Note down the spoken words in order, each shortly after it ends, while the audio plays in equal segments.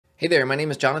Hey there, my name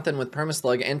is Jonathan with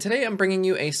Permaslug, and today I'm bringing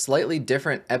you a slightly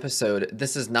different episode.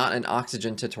 This is not an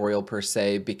oxygen tutorial per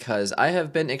se, because I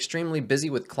have been extremely busy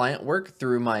with client work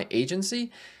through my agency,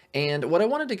 and what I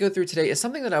wanted to go through today is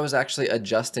something that I was actually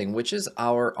adjusting, which is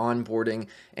our onboarding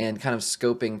and kind of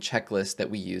scoping checklist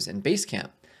that we use in Basecamp.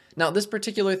 Now, this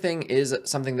particular thing is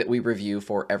something that we review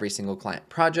for every single client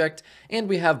project, and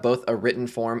we have both a written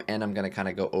form, and I'm going to kind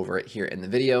of go over it here in the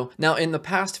video. Now, in the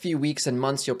past few weeks and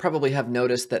months, you'll probably have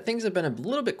noticed that things have been a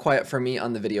little bit quiet for me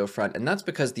on the video front, and that's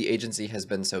because the agency has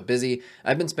been so busy.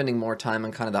 I've been spending more time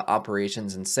on kind of the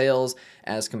operations and sales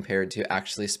as compared to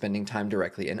actually spending time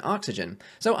directly in Oxygen.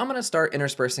 So I'm going to start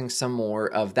interspersing some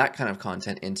more of that kind of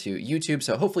content into YouTube,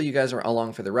 so hopefully you guys are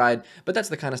along for the ride, but that's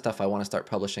the kind of stuff I want to start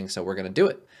publishing, so we're going to do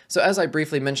it. So as I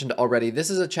briefly mentioned already, this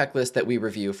is a checklist that we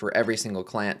review for every single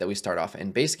client that we start off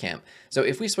in Basecamp. So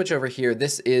if we switch over here,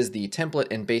 this is the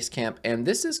template in Basecamp, and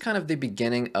this is kind of the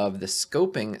beginning of the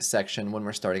scoping section when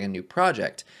we're starting a new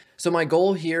project. So my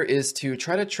goal here is to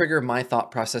try to trigger my thought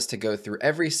process to go through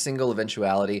every single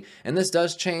eventuality, and this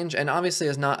does change and obviously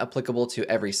is not applicable to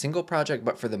every single project,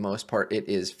 but for the most part it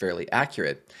is fairly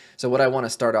accurate. So what I want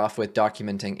to start off with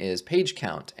documenting is page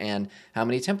count and how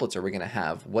many templates are we going to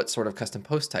have, what sort of custom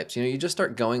post types. You just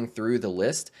start going through the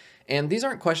list. And these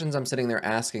aren't questions I'm sitting there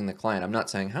asking the client. I'm not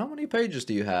saying, how many pages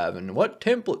do you have and what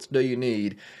templates do you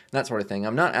need? That sort of thing.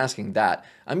 I'm not asking that.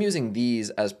 I'm using these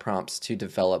as prompts to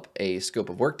develop a scope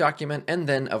of work document and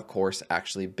then, of course,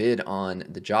 actually bid on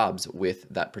the jobs with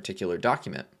that particular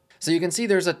document. So you can see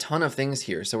there's a ton of things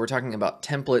here. So we're talking about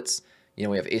templates.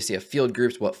 We have ACF field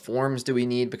groups. What forms do we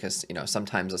need? Because,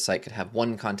 sometimes a site could have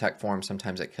one contact form.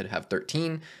 Sometimes it could have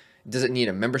 13. Does it need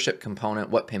a membership component?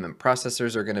 What payment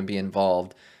processors are going to be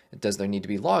involved? Does there need to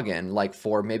be login? Like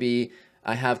for maybe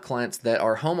I have clients that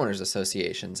are homeowners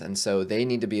associations, and so they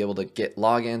need to be able to get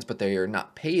logins, but they are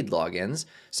not paid logins.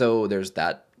 So there's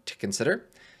that to consider.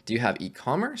 Do you have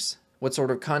e-commerce? What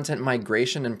sort of content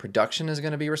migration and production is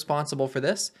going to be responsible for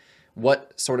this?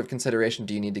 What sort of consideration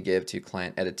do you need to give to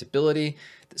client editability?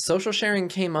 Social sharing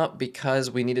came up because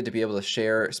we needed to be able to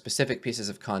share specific pieces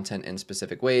of content in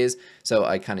specific ways. So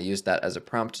I kind of used that as a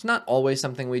prompt. It's not always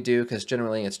something we do because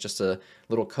generally it's just a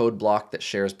little code block that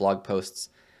shares blog posts.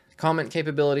 Comment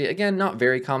capability, again, not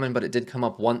very common, but it did come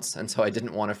up once, and so I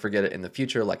didn't want to forget it in the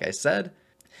future, like I said.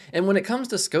 And when it comes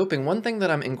to scoping, one thing that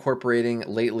I'm incorporating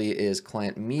lately is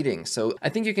client meetings. So I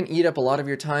think you can eat up a lot of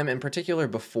your time, in particular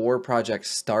before projects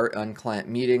start, on client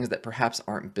meetings that perhaps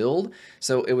aren't billed.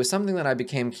 So it was something that I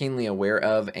became keenly aware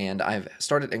of, and I've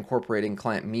started incorporating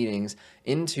client meetings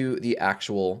into the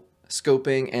actual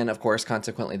scoping and, of course,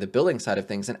 consequently the billing side of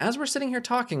things. And as we're sitting here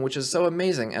talking, which is so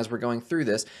amazing as we're going through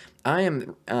this, I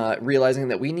am realizing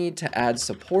that we need to add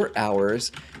support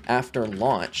hours after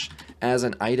launch as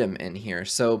an item in here.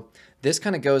 So this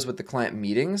kind of goes with the client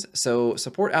meetings. So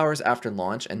support hours after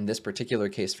launch, in this particular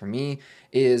case for me,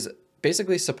 is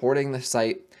basically supporting the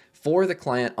site for the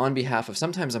client on behalf of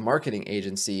sometimes a marketing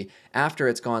agency after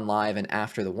it's gone live and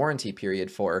after the warranty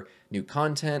period for new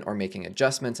content or making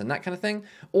adjustments and that kind of thing.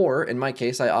 Or in my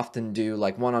case, I often do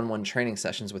like one-on-one training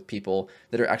sessions with people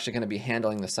that are actually going to be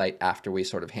handling the site after we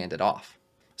sort of hand it off.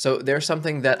 So there's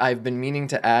something that I've been meaning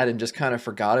to add and just kind of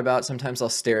forgot about. Sometimes I'll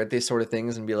stare at these sort of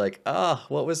things and be like,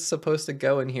 what was supposed to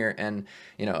go in here? And,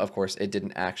 of course, it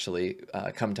didn't actually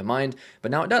come to mind,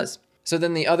 but now it does. So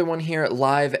then the other one here,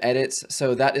 live edits.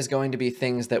 So that is going to be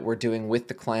things that we're doing with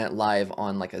the client live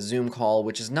on like a Zoom call,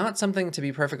 which is not something, to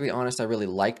be perfectly honest, I really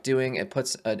like doing. It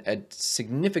puts a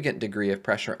significant degree of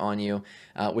pressure on you,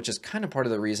 which is kind of part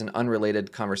of the reason,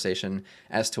 unrelated conversation,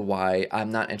 as to why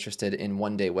I'm not interested in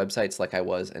one-day websites like I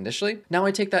was initially. Now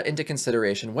I take that into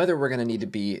consideration, whether we're going to need to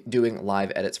be doing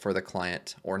live edits for the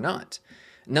client or not.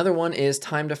 Another one is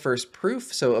time to first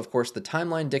proof. So of course the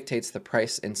timeline dictates the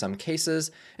price in some cases.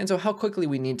 And so how quickly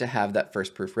we need to have that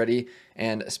first proof ready,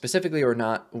 and specifically or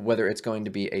not, whether it's going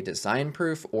to be a design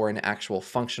proof or an actual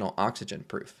functional oxygen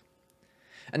proof.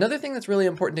 Another thing that's really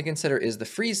important to consider is the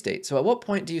freeze date. So at what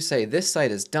point do you say this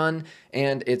site is done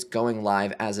and it's going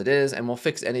live as it is, and we'll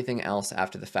fix anything else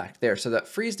after the fact there. So that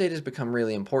freeze date has become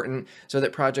really important so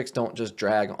that projects don't just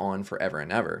drag on forever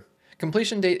and ever.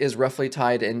 Completion date is roughly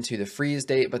tied into the freeze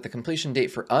date, but the completion date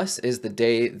for us is the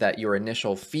day that your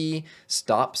initial fee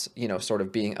stops, sort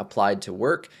of being applied to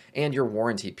work, and your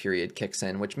warranty period kicks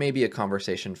in, which may be a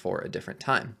conversation for a different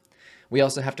time. We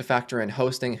also have to factor in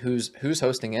hosting, who's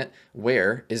hosting it,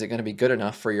 where, is it going to be good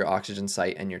enough for your Oxygen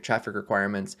site and your traffic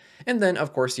requirements, and then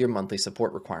of course your monthly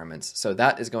support requirements. So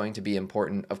that is going to be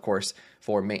important, of course,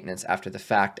 for maintenance after the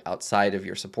fact outside of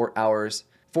your support hours,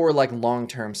 for like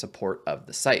long-term support of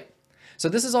the site. So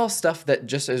this is all stuff that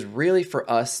just is really for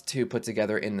us to put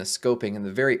together in the scoping in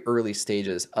the very early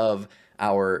stages of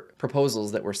our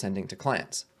proposals that we're sending to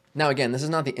clients. Now, again, this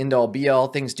is not the end-all be-all.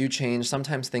 Things do change.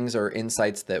 Sometimes things are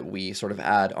insights that we sort of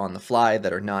add on the fly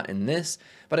that are not in this,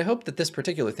 but I hope that this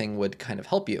particular thing would kind of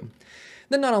help you.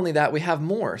 Then not only that, we have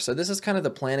more. So this is kind of the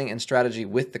planning and strategy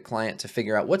with the client to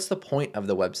figure out what's the point of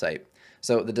the website.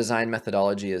 So the design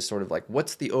methodology is sort of like,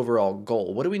 what's the overall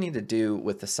goal? What do we need to do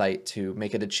with the site to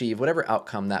make it achieve whatever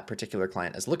outcome that particular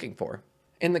client is looking for?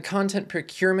 In the content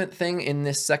procurement thing in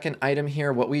this second item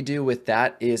here, what we do with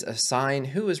that is assign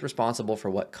who is responsible for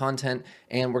what content,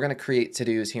 and we're going to create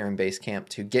to-dos here in Basecamp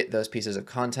to get those pieces of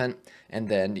content, and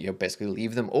then basically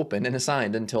leave them open and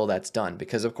assigned until that's done.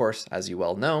 Because of course, as you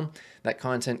well know, that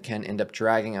content can end up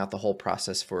dragging out the whole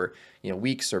process for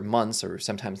weeks or months, or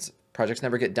sometimes projects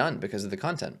never get done because of the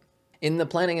content. In the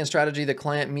planning and strategy, the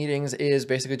client meetings is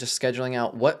basically just scheduling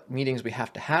out what meetings we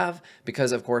have to have,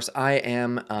 because of course I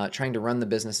am trying to run the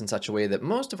business in such a way that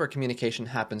most of our communication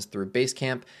happens through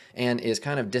Basecamp and is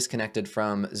kind of disconnected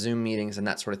from Zoom meetings and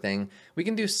that sort of thing. We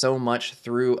can do so much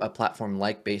through a platform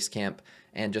like Basecamp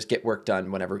and just get work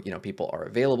done whenever people are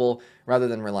available rather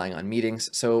than relying on meetings.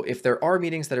 So if there are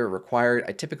meetings that are required,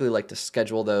 I typically like to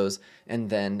schedule those, and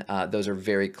then those are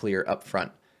very clear up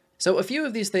front. So a few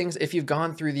of these things, if you've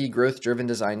gone through the growth-driven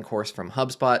design course from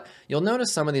HubSpot, you'll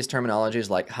notice some of these terminologies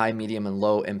like high, medium, and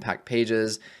low impact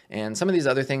pages. And some of these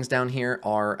other things down here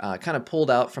are kind of pulled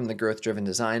out from the growth-driven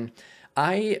design.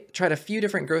 I tried a few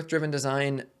different growth-driven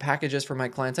design packages for my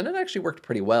clients, and it actually worked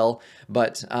pretty well.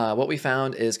 But what we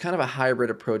found is kind of a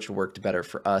hybrid approach worked better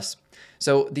for us.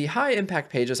 So the high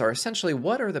impact pages are essentially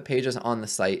what are the pages on the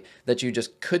site that you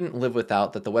just couldn't live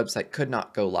without, that the website could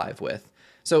not go live with.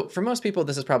 So for most people,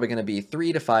 this is probably going to be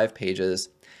 3 to 5 pages.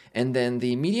 And then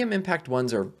the medium impact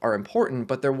ones are important,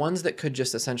 but they're ones that could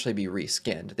just essentially be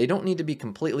reskinned. They don't need to be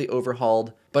completely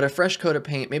overhauled, but a fresh coat of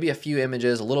paint, maybe a few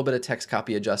images, a little bit of text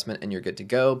copy adjustment, and you're good to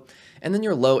go. And then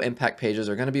your low impact pages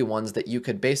are going to be ones that you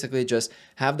could basically just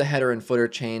have the header and footer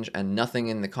change and nothing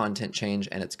in the content change,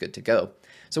 and it's good to go.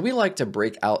 So we like to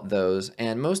break out those,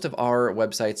 and most of our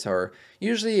websites are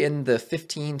usually in the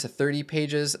 15 to 30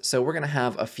 pages, so we're going to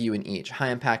have a few in each.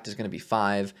 High impact is going to be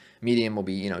 5, medium will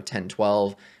be 10,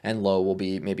 12, and low will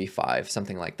be maybe 5,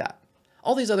 something like that.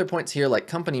 All these other points here, like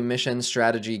company mission,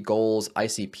 strategy, goals,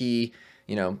 ICP,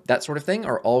 that sort of thing,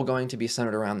 are all going to be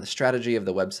centered around the strategy of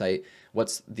the website.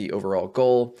 What's the overall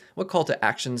goal? What call to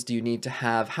actions do you need to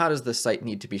have? How does the site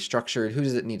need to be structured? Who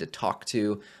does it need to talk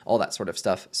to? All that sort of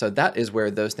stuff. So that is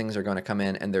where those things are going to come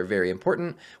in, and they're very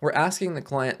important. We're asking the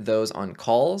client those on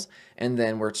calls, and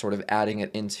then we're sort of adding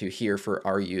it into here for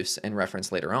our use and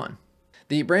reference later on.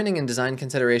 The branding and design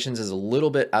considerations is a little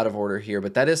bit out of order here,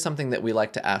 but that is something that we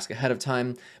like to ask ahead of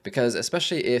time, because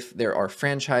especially if there are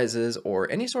franchises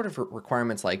or any sort of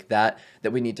requirements like that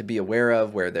that we need to be aware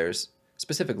of, where there's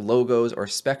specific logos or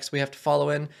specs we have to follow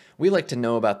in, we like to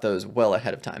know about those well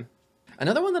ahead of time.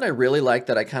 Another one that I really like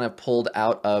that I kind of pulled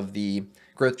out of the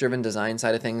growth-driven design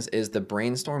side of things is the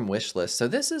brainstorm wish list. So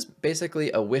this is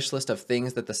basically a wish list of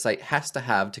things that the site has to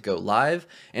have to go live.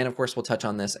 And of course, we'll touch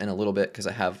on this in a little bit because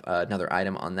I have another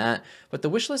item on that. But the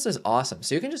wish list is awesome.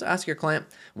 So you can just ask your client,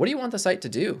 what do you want the site to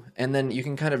do? And then you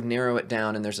can kind of narrow it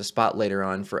down, and there's a spot later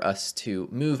on for us to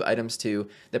move items to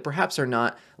that perhaps are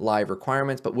not live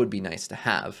requirements, but would be nice to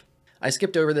have. I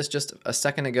skipped over this just a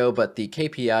second ago, but the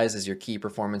KPIs is your key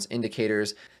performance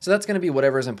indicators. So that's going to be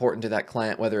whatever is important to that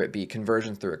client, whether it be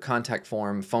conversions through a contact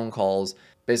form, phone calls,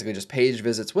 basically just page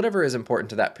visits, whatever is important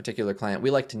to that particular client.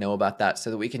 We like to know about that so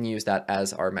that we can use that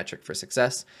as our metric for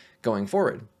success going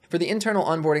forward. For the internal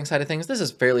onboarding side of things, this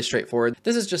is fairly straightforward.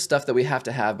 This is just stuff that we have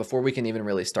to have before we can even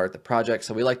really start the project.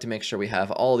 So we like to make sure we have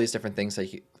all these different things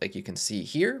like you can see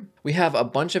here. We have a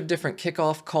bunch of different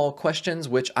kickoff call questions,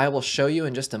 which I will show you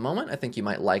in just a moment. I think you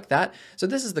might like that. So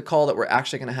this is the call that we're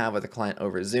actually going to have with a client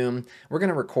over Zoom. We're going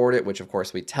to record it, which of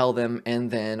course we tell them,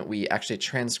 and then we actually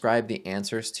transcribe the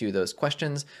answers to those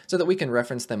questions so that we can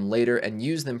reference them later and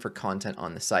use them for content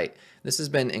on the site. This has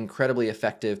been incredibly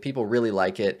effective. People really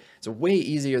like it. It's way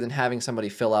easier than having somebody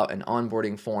fill out an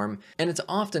onboarding form, and it's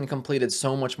often completed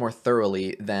so much more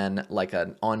thoroughly than like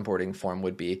an onboarding form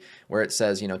would be, where it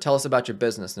says, tell us about your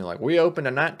business, and they're like, we opened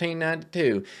in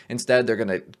 1992. Instead, they're going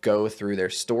to go through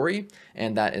their story,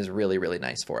 and that is really, really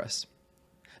nice for us.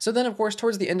 So then, of course,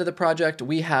 towards the end of the project,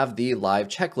 we have the live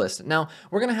checklist. Now,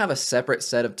 we're going to have a separate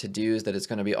set of to-dos that is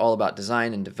going to be all about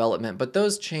design and development, but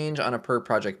those change on a per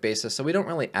project basis, so we don't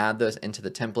really add those into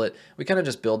the template. We kind of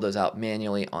just build those out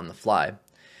manually on the fly.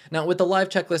 Now with the live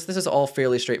checklist, this is all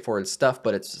fairly straightforward stuff,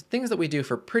 but it's things that we do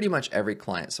for pretty much every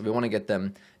client. So we want to get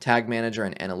them tag manager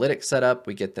and analytics set up.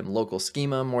 We get them local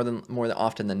schema more than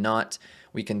often than not.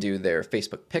 We can do their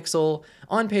Facebook pixel.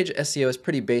 On-page SEO is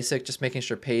pretty basic, just making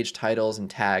sure page titles and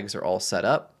tags are all set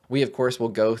up. We, of course, will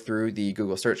go through the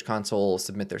Google Search Console,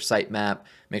 submit their sitemap,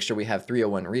 make sure we have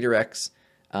 301 redirects.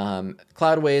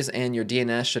 Cloudways and your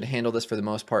DNS should handle this for the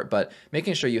most part, but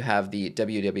making sure you have the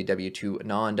www to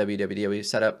non-www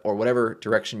setup or whatever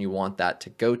direction you want that to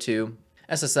go to.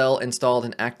 SSL installed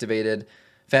and activated,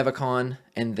 favicon,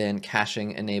 and then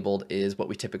caching enabled is what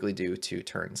we typically do to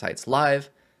turn sites live.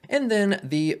 And then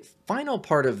the final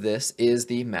part of this is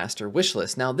the master wish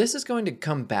list. Now this is going to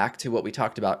come back to what we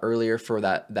talked about earlier for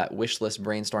that wish list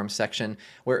brainstorm section,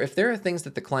 where if there are things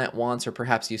that the client wants or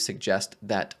perhaps you suggest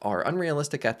that are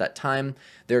unrealistic at that time,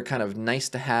 they're kind of nice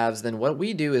to haves, then what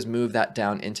we do is move that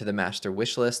down into the master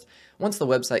wish list. Once the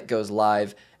website goes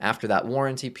live, after that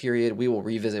warranty period, we will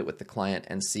revisit with the client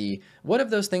and see what of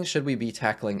those things should we be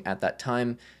tackling at that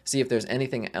time, see if there's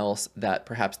anything else that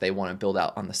perhaps they want to build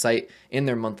out on the site in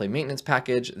their monthly maintenance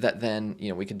package that then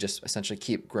we could just essentially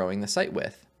keep growing the site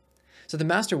with. So the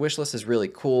master wish list is really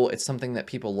cool. It's something that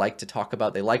people like to talk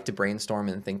about. They like to brainstorm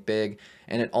and think big.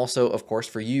 And it also, of course,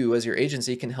 for you as your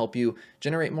agency can help you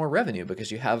generate more revenue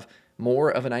because you have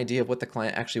more of an idea of what the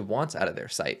client actually wants out of their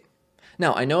site.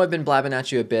 Now, I know I've been blabbing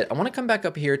at you a bit. I want to come back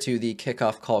up here to the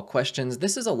kickoff call questions.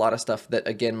 This is a lot of stuff that,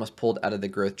 again, was pulled out of the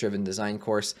Growth Driven Design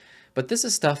course, but this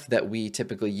is stuff that we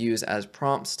typically use as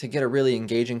prompts to get a really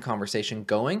engaging conversation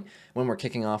going when we're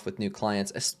kicking off with new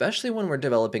clients, especially when we're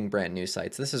developing brand new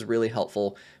sites. This is really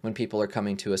helpful when people are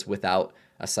coming to us without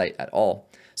a site at all.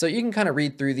 So you can kind of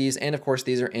read through these, and of course,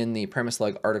 these are in the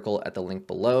PremisLog article at the link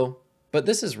below. But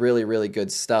this is really, really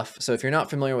good stuff. So if you're not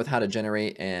familiar with how to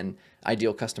generate an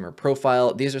ideal customer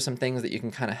profile, these are some things that you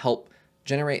can kind of help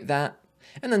generate that.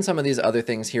 And then some of these other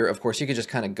things here, of course, you could just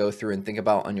kind of go through and think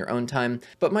about on your own time.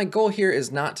 But my goal here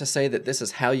is not to say that this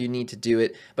is how you need to do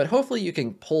it, but hopefully you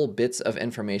can pull bits of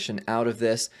information out of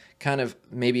this. Kind of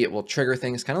maybe it will trigger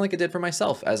things kind of like it did for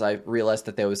myself as I realized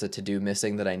that there was a to-do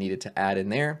missing that I needed to add in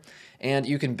there. And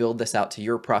you can build this out to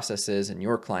your processes and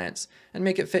your clients and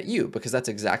make it fit you, because that's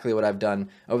exactly what I've done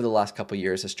over the last couple of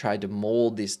years, is tried to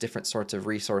mold these different sorts of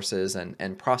resources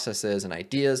and processes and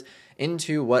ideas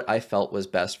into what I felt was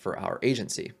best for our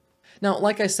agency. Now,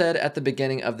 like I said at the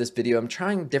beginning of this video, I'm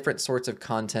trying different sorts of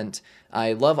content.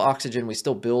 I love Oxygen. We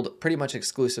still build pretty much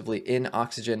exclusively in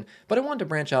Oxygen, but I wanted to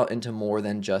branch out into more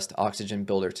than just Oxygen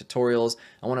Builder tutorials.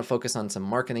 I want to focus on some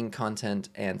marketing content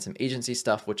and some agency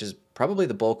stuff, which is probably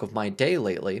the bulk of my day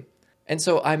lately. And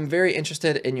so I'm very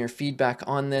interested in your feedback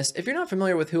on this. If you're not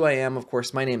familiar with who I am, of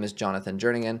course, my name is Jonathan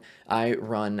Jerningen. I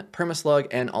run PermaSlug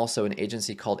and also an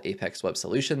agency called Apex Web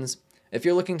Solutions. If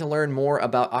you're looking to learn more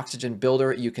about Oxygen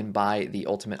Builder, you can buy the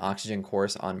Ultimate Oxygen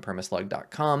course on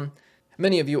permaslug.com.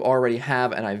 Many of you already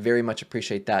have, and I very much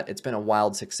appreciate that. It's been a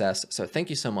wild success, so thank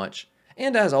you so much.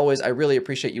 And as always, I really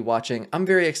appreciate you watching. I'm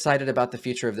very excited about the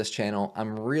future of this channel.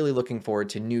 I'm really looking forward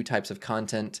to new types of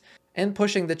content and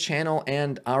pushing the channel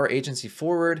and our agency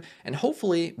forward. And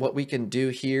hopefully what we can do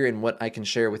here and what I can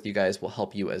share with you guys will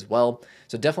help you as well.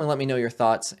 So definitely let me know your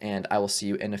thoughts, and I will see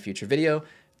you in a future video.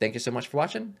 Thank you so much for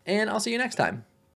watching, and I'll see you next time.